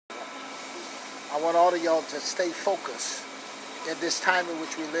I want all of y'all to stay focused. In this time in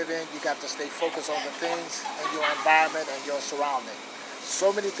which we live in, you got to stay focused on the things in your environment and your surrounding.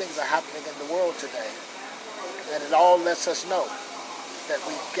 So many things are happening in the world today, and it all lets us know that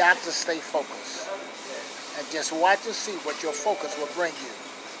we got to stay focused. And just watch and see what your focus will bring you.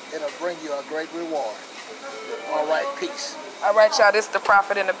 It'll bring you a great reward. All right, peace. All right, y'all, this is the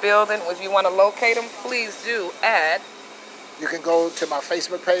Prophet in the building. If you want to locate him, please do add. You can go to my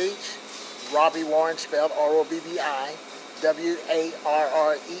Facebook page, Robbie Warren, spelled ROBBIWARREN,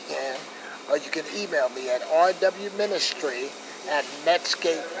 or you can email me at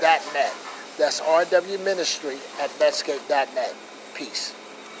rwministry@netscape.net. That's rwministry@netscape.net. Peace.